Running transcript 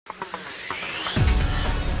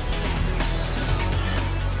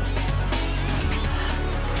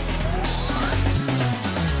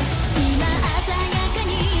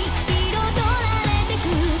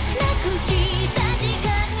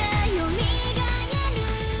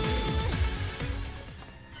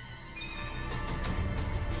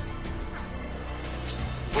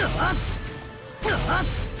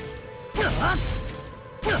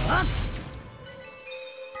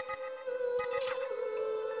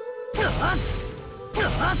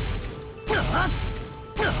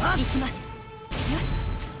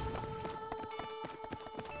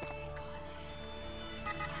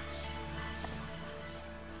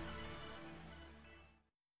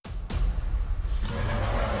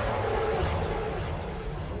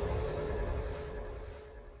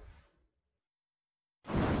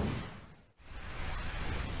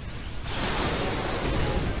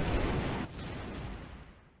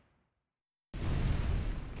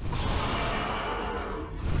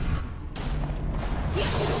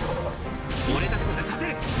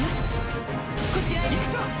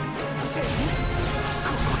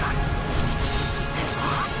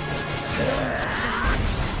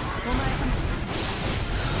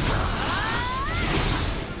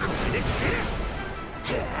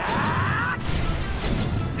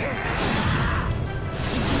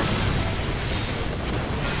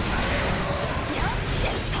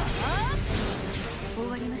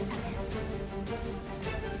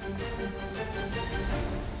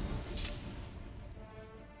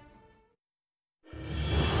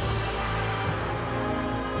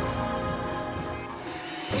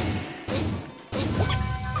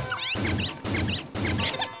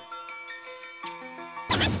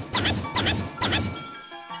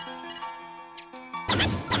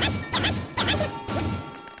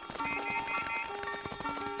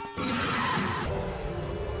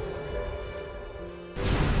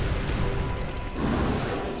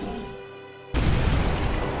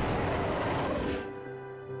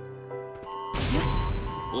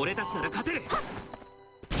俺たちなら勝てる。よし、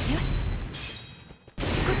こ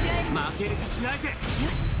ちらへ。負ける気しないぜ。よし、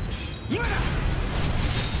今だ。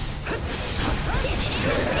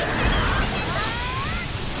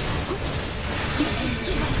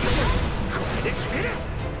これで決める。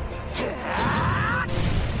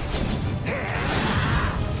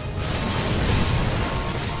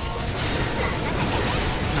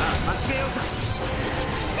さあ始めようか。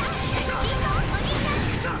行くぞ、行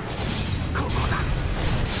くぞ、ここだ。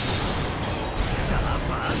フ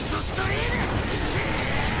ァーストストリーム、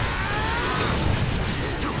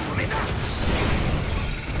とどめだ。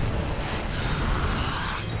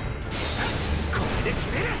これで決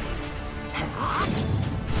める。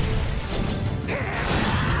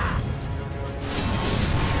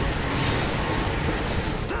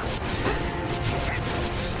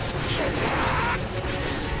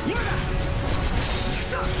今だ。行く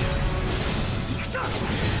ぞ、行くぞ、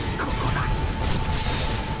ここだ。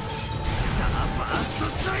ファースト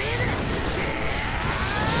ストリーム、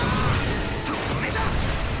とどめだ。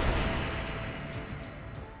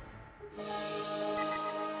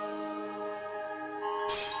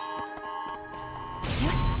よ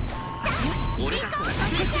し、俺たちなら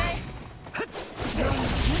勝てる。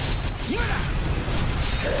今だ。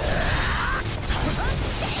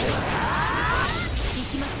行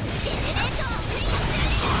きます。ジェネレート。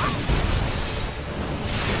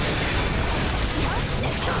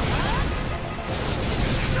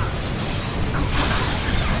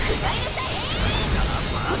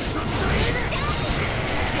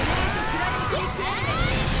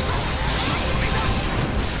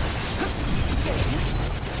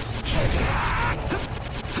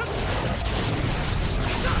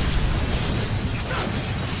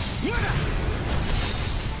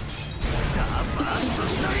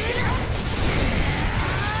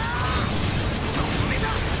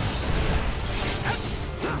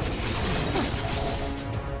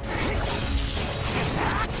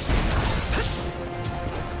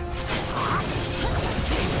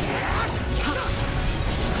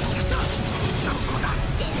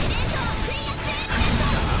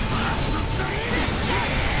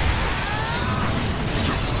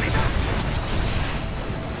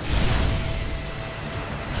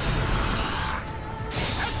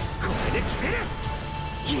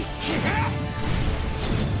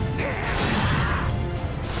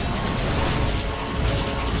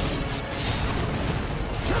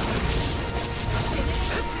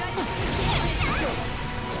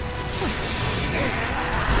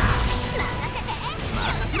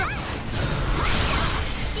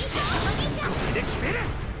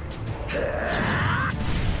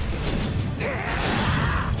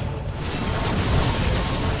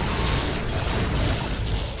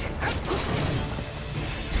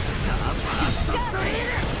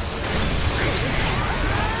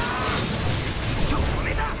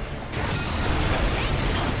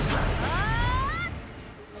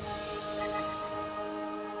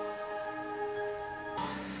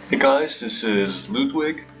Hey guys, this is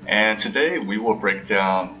Ludwig, and today we will break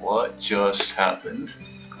down what just happened.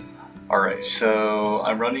 Alright, so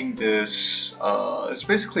I'm running this, it's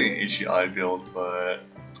basically an HEI build, but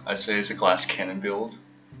I say it's a glass cannon build,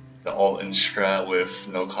 the all-in strat with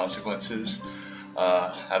no consequences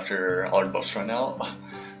after all your buffs run out.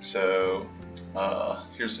 So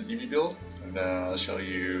here's the DB build, and then I'll show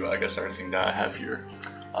you, I guess, everything that I have here.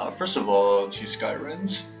 First of all, 2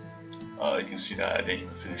 Skyrends. You can see that I didn't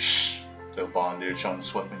even finish the bondage on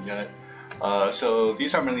this weapon yet. So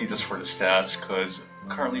these are mainly just for the stats, because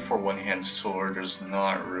currently for one-hand sword there's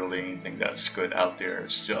not really anything that's good out there.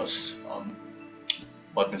 It's just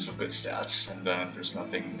weapons with good stats, and then there's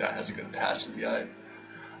nothing that has a good passive yet.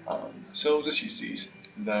 So we'll just use these.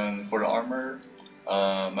 And then for the armor,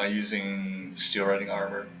 I'm using the steel riding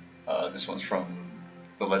armor. This one's from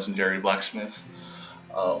the legendary blacksmith.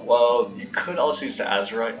 Well, you could also use the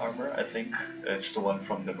Azurite armor. I think it's the one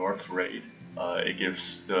from the North raid. It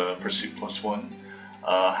gives the pursuit +1.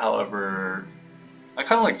 However, I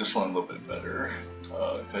kind of like this one a little bit better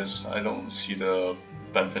because I don't see the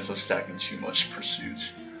benefits of stacking too much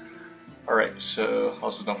pursuit. Alright, so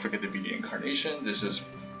also don't forget the BD incarnation. This is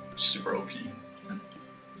super OP.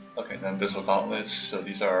 Okay, then Abyssal gauntlets. So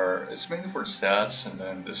these are, it's mainly for stats, and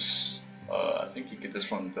then this, I think you get this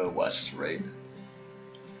from the West raid.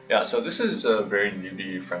 Yeah, so this is a very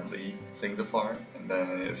newbie friendly thing to farm, and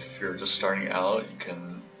then if you're just starting out, you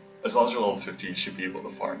can, as long as you're level 50, you should be able to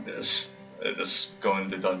farm this. Just go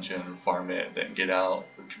into the dungeon, farm it, then get out,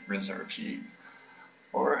 rinse and repeat.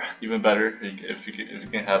 Or even better, if you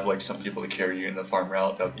can have like some people to carry you in the farm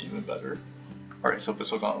route, that would be even better. Alright, so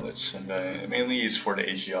Abyssal gauntlets, and then it mainly used for the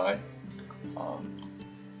AGI.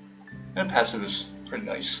 And passive is pretty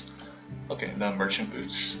nice. Okay, and then merchant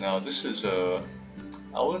boots. Now this is a,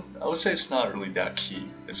 I would say it's not really that key.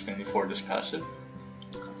 It's mainly for this passive.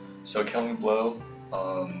 So killing blow.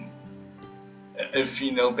 If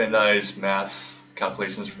you know Bandai's math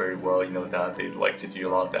calculations very well, you know that they like to do a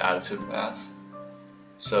lot of the additive math.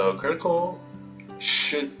 So critical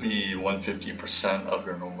should be 150% of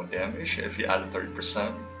your normal damage. If you added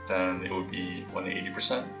 30%, then it would be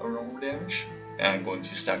 180% of normal damage. And I'm going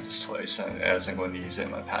to stack this twice, as I'm going to use it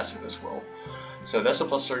in my passive as well. So that's a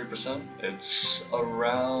plus 30%. It's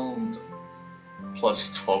around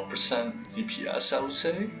plus 12% DPS, I would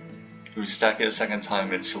say. If we stack it a second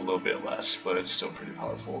time, it's a little bit less, but it's still pretty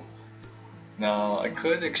powerful. Now, I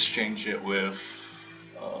could exchange it with,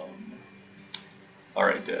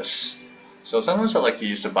 alright, this. So sometimes I like to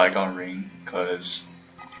use the Bygone Ring, because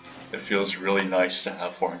it feels really nice to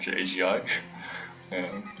have 400 AGI.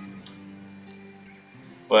 Yeah.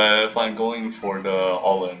 But if I'm going for the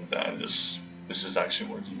all-in, then this is actually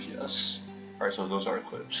more DPS. Alright, so those are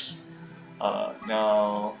equips.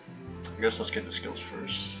 Now, I guess let's get the skills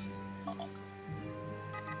first.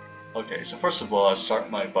 Okay, so first of all, I start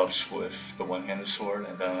my buffs with the one-handed sword,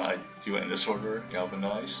 and then I do it in this order: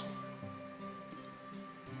 Galvanize.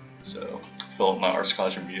 So, fill up my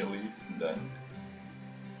Archcotch immediately, and then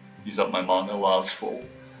use up my mana while it's full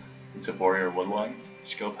into Warrior Woodline.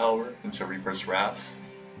 Skill power into Reaper's Wrath.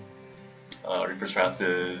 Reaper's Wrath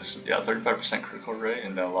is 35% critical rate,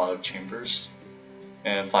 and then a lot of chambers.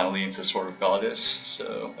 And finally into Sword of Goddess,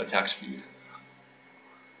 so attack speed.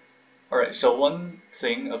 Alright, so one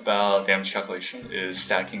thing about damage calculation is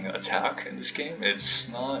stacking attack in this game. It's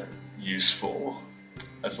not useful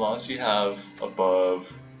as long as you have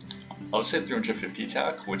above, I would say 350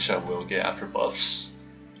 attack, which I will get after buffs.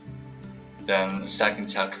 Then stacking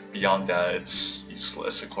attack beyond that, it's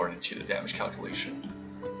useless according to the damage calculation.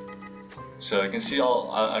 So you can see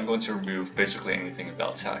I'm going to remove basically anything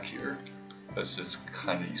about attack here, because it's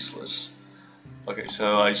kind of useless. Okay,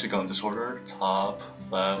 so I usually go in this order: top,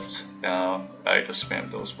 left, down. I just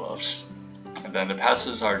spam those buffs. And then the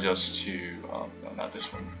passives are just to, no, not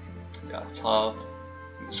this one. Yeah, top,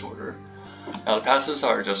 in this order. Now the passives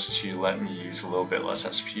are just to let me use a little bit less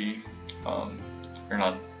SP. You're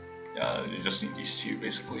not, you just need these two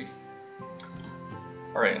basically.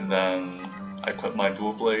 Alright, and then I equip my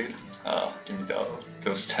dual blade. Give me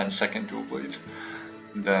those 10-second dual blades.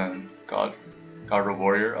 And then God or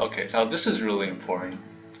Warrior. Okay, so now this is really important.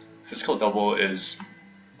 Physical double is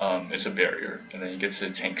a barrier, and then you get to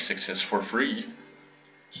tank 6 hits for free.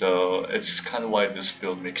 So it's kind of why this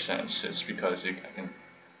build makes sense. It's because I can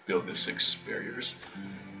build the 6 barriers.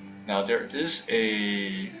 Now there is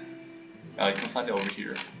a, now you can find it over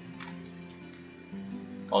here.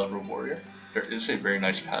 Oliver Warrior. There is a very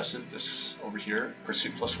nice passive, this over here,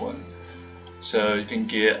 Pursuit +1. So you can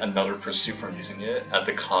get another Pursuit from using it at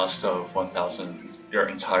the cost of 1,000, your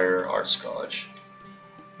entire Archcotch.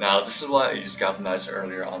 Now this is why I used Galvanize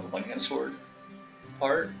earlier on the one-hand sword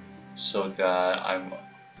part, so that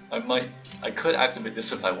I could activate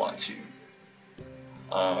this if I want to.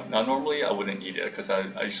 Now normally I wouldn't need it because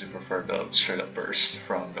I usually prefer the straight up burst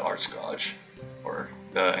from the Arts Gauge or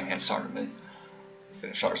the Enhanced Ornament,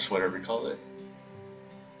 Finish Arts, whatever you call it.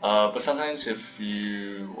 But sometimes if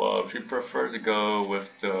you prefer to go with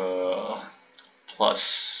the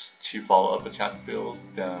plus 2 follow-up attack build,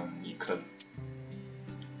 then you could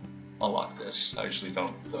unlock this. I usually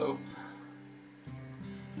don't though.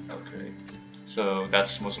 Okay, so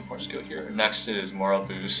that's the most important skill here. Next is Morale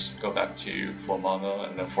Boost, go back to full mana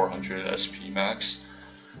and then 400 SP max.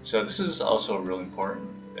 So this is also really important.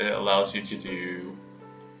 It allows you to do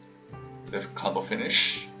the combo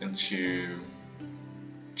finish into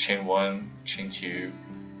chain 1, chain 2,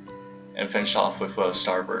 and finish off with a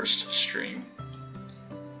Starburst stream.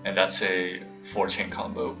 And that's a 4-chain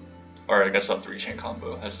combo, or I guess a 3-chain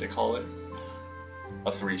combo as they call it.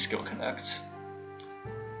 A 3 skill connect.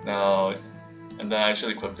 Now, and then I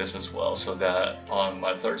actually equip this as well so that on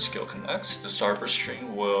my 3rd skill connect, the Starburst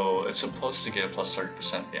stream it's supposed to get plus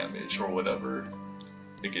 30% damage or whatever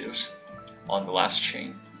it gives on the last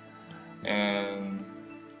chain. And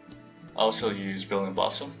I also use Building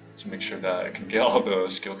Blossom to make sure that I can get all the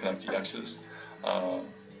skill connect DXs.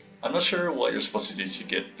 I'm not sure what you're supposed to do to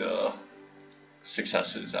get the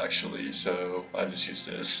successes actually, so I just use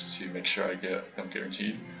this to make sure I get them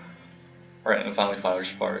guaranteed. Alright, and finally Fire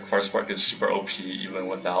Spark. Fire Spark is super OP even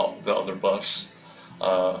without the other buffs.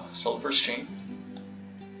 Solar Burst Chain.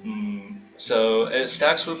 So it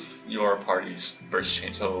stacks with your party's burst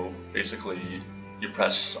chain, so basically you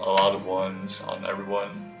press a lot of ones on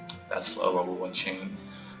everyone. That's a level 1 chain.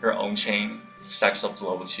 Your own chain stacks up to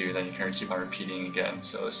level 2, then you can keep on repeating again.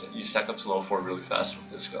 So you stack up to level 4 really fast with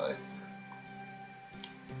this guy.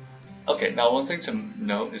 Okay, now one thing to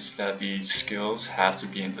note is that the skills have to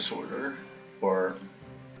be in this order, or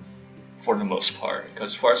for the most part.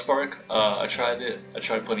 Because Fire Spark, I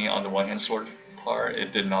tried putting it on the one-hand sword part,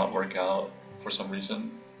 it did not work out for some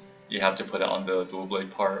reason. You have to put it on the dual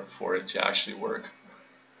blade part for it to actually work.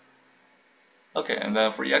 Okay, and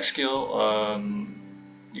then for EX skill,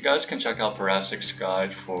 you guys can check out Parasic's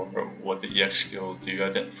guide for what the EX skill do. I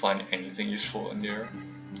didn't find anything useful in there.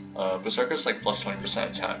 Berserker's like plus 20%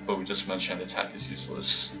 attack, but we just mentioned attack is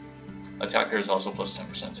useless. Attacker is also plus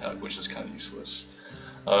 10% attack, which is kind of useless.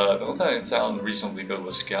 The only thing I found reasonably good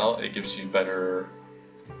was Scout. It gives you better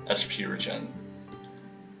SP regen,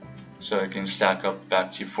 so it can stack up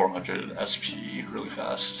back to 400 SP really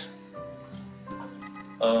fast.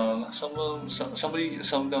 Some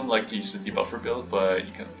of them like to use the debuffer build, but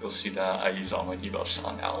you'll see that I use all my debuffs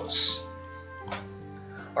on Alice.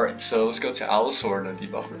 Alright, so let's go to Alice or the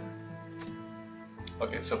debuffer.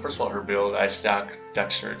 Okay, so first of all, her build, I stack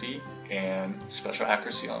Dexterity and Special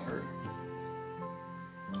Accuracy on her.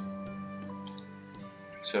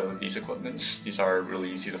 So these equipments, these are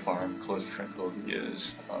really easy to farm. Close of Tranquility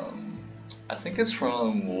is, I think it's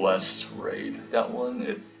from West Raid. That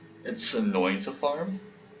one, it's annoying to farm,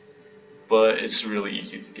 but it's really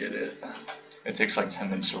easy to get it. It takes like 10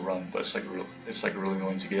 minutes to run, but it's like really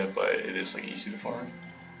annoying to get, but it is like easy to farm.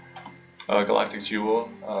 Galactic Jewel,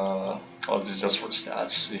 well, this is just for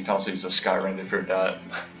stats. You can also use a Skyrend if you're that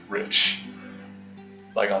rich.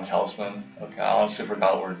 Lygon Talisman, okay, I honestly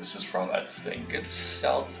forgot where this is from. I think it's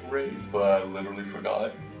South Raid, but I literally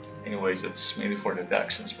forgot. Anyways, it's mainly for the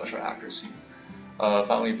Dex and Special Accuracy.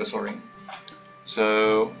 Finally, Besoring.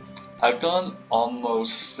 So, I've done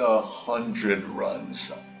almost 100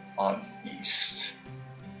 runs on East.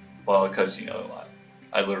 Well, because, you know,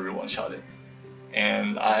 I literally one-shot it.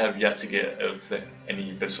 And I have yet to get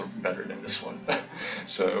any better than this one.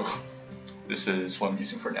 So this is what I'm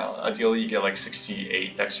using for now. Ideally you get like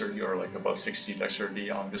 68 dexterity or like above 60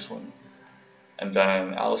 dexterity on this one. And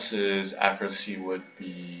then Alice's accuracy would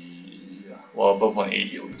be, well, above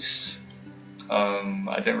 180 at least.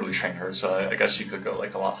 I didn't really train her, so I guess she could go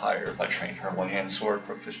like a lot higher if I trained her one-hand sword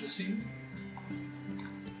proficiency.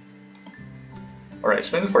 Alright,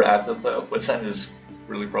 so mainly for active though, Witsend is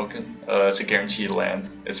really broken. It's a guaranteed land.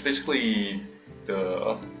 It's basically the,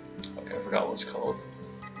 okay, I forgot what it's called.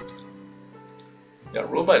 Yeah,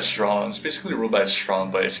 Ruled by Strong. It's basically Ruled by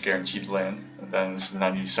Strong, but it's guaranteed land. And then it's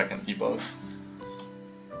 90-second debuff.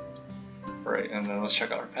 Alright, and then let's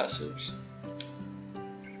check out our passives.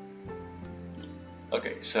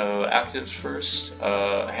 Okay, so actives first.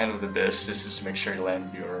 Hand of the Abyss. This is to make sure you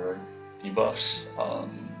land your debuffs.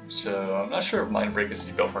 So I'm not sure if Mind Break is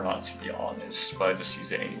debuff or not, to be honest, but I just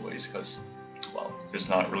use it anyways because, well, there's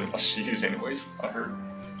not really much to use anyways on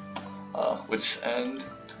her. Wits End,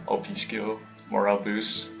 OP skill, Morale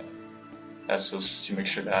Boost. That's just to make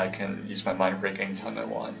sure that I can use my Mind Break anytime I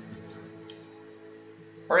want.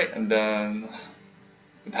 Alright, and then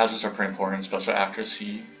The passives are pretty important. Special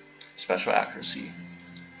accuracy, special accuracy.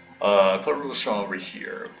 Put Rule Strong over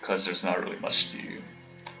here because there's not really much to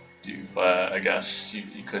do, but I guess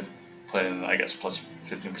you could put in, I guess, plus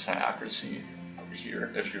 15% accuracy over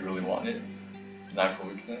here if you really want it. Natural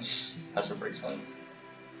weakness has a break time.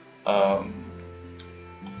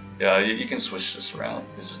 Yeah, you can switch this around.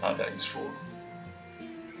 This is not that useful.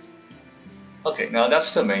 Okay, now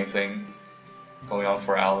that's the main thing going on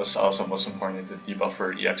for Alice. Also, most importantly, the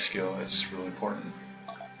debuffer EX skill is really important.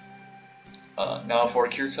 Now for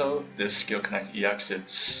Kirito, this skill connect EX,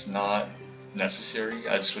 it's not necessary.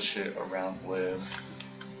 I'd switch it around with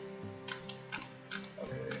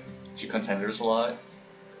two contenders a lot,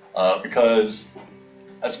 because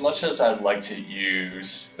as much as I'd like to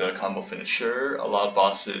use the combo finisher, a lot of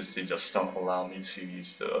bosses, they just don't allow me to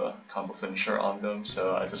use the combo finisher on them,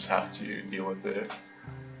 so I just have to deal with it.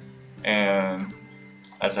 And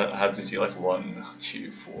I have to do like 1,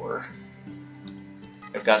 2, 4.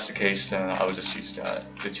 If that's the case, then I would just use the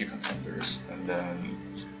two contenders, and then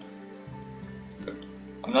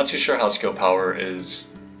I'm not too sure how skill power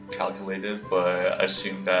is calculated, but I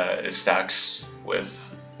assume that it stacks with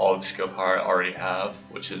all the skill power I already have,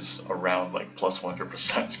 which is around like plus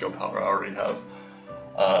 100% skill power I already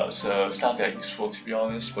have. So it's not that useful, to be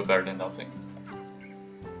honest, but better than nothing.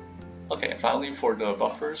 Okay, and finally for the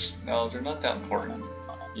buffers, now they're not that important.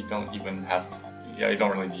 You don't even have, you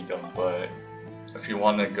don't really need them, but if you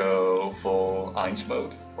want to go full Eins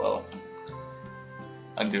mode, well,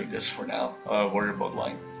 I'm doing this for now. Warrior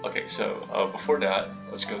Bloodline. Okay, so before that,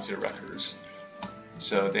 let's go to the records.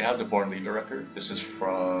 So they have the Born Leader record. This is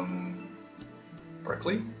from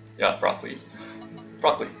Berkeley? Yeah, Berkeley.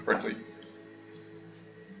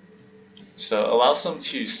 So allows them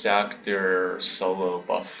to stack their solo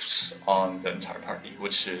buffs on the entire party,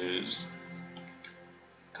 which is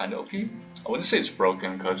kind of OP. I wouldn't say it's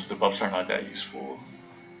broken because the buffs are not that useful.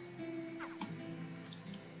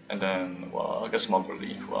 And then, well, I guess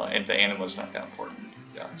Motherly, well, and the anima's not that important.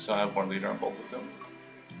 Yeah, so I have Born Leader on both of them.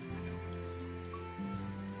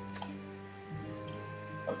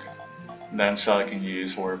 Okay. And then so I can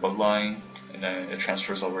use Warrior Bloodline, and then it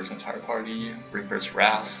transfers over to the entire party. Reaper's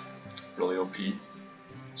Wrath, really OP.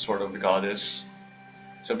 Sword of the Goddess.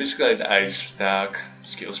 So basically I stack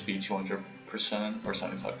skill speed 200% or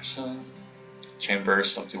 75%. Chain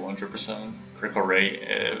Burst up to 100%. Critical rate,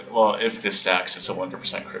 well, if this stacks, it's a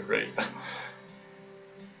 100% crit rate.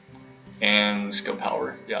 And skill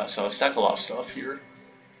power, yeah, so I stack a lot of stuff here.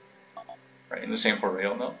 Right, and the same for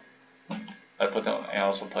Rail now. I put them, and I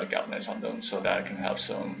also put Galvanize on them so that I can have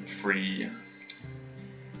some free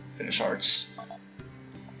finish arts.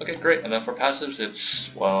 Okay, great, and then for passives,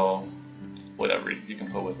 it's, well, whatever, you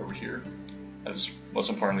can put whatever here. As most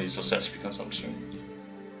importantly, it's a SP consumption.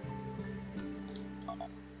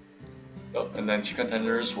 Oh, and then two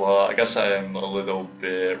contenders, well, I guess I'm a little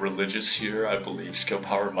bit religious here. I believe skill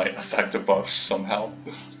power might affect the buffs somehow.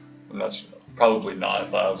 I'm not sure. Probably not,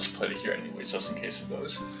 but I'll just put it here anyways, just in case it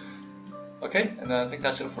does. Okay, and then I think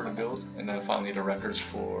that's it for the build. And then finally the records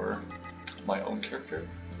for my own character.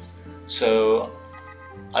 So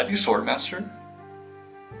I do Swordmaster.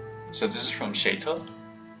 So this is from Sheta.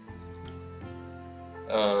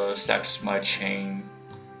 Stacks my chain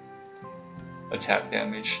attack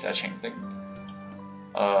damage, that chain thing.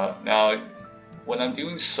 Now, when I'm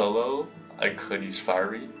doing solo, I could use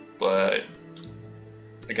Fiery, but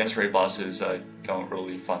against raid bosses, I don't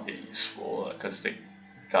really find it useful because they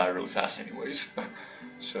die really fast anyways.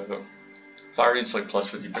 So, Fiery is like plus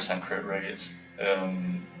 50% crit rate,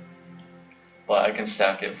 but I can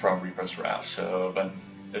stack it from Reaper's Wrath, so but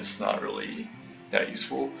it's not really that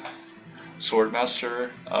useful. Swordmaster,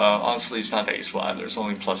 honestly it's not that useful either, it's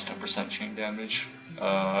only plus 10% chain damage.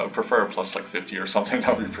 I would prefer plus like 50 or something,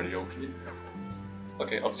 that would be pretty OP.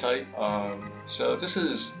 Okay, Uptight, so this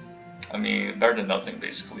is, I mean, better than nothing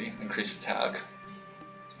basically, increased attack.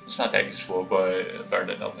 It's not that useful, but better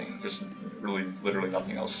than nothing, there's really literally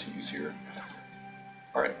nothing else to use here.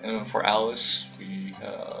 Alright, and for Alice, we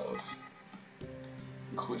have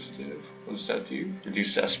Inquisitive, what does that do?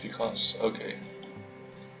 Reduce the SP cost, okay.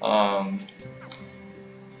 Yeah,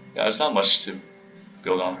 there's not much to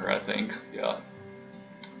build on her, I think. Yeah.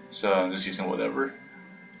 So I'm just using whatever.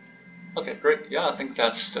 Okay, great. Yeah, I think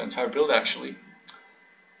that's the entire build actually.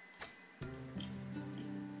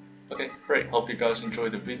 Okay, great. Hope you guys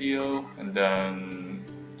enjoyed the video. And then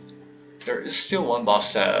there is still one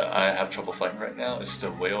boss that I have trouble fighting right now. It's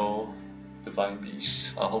the Whale Divine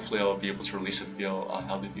Beast. Hopefully I'll be able to release a video on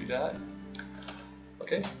how to do that.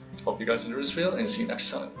 Okay, hope you guys enjoyed this video and see you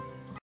next time.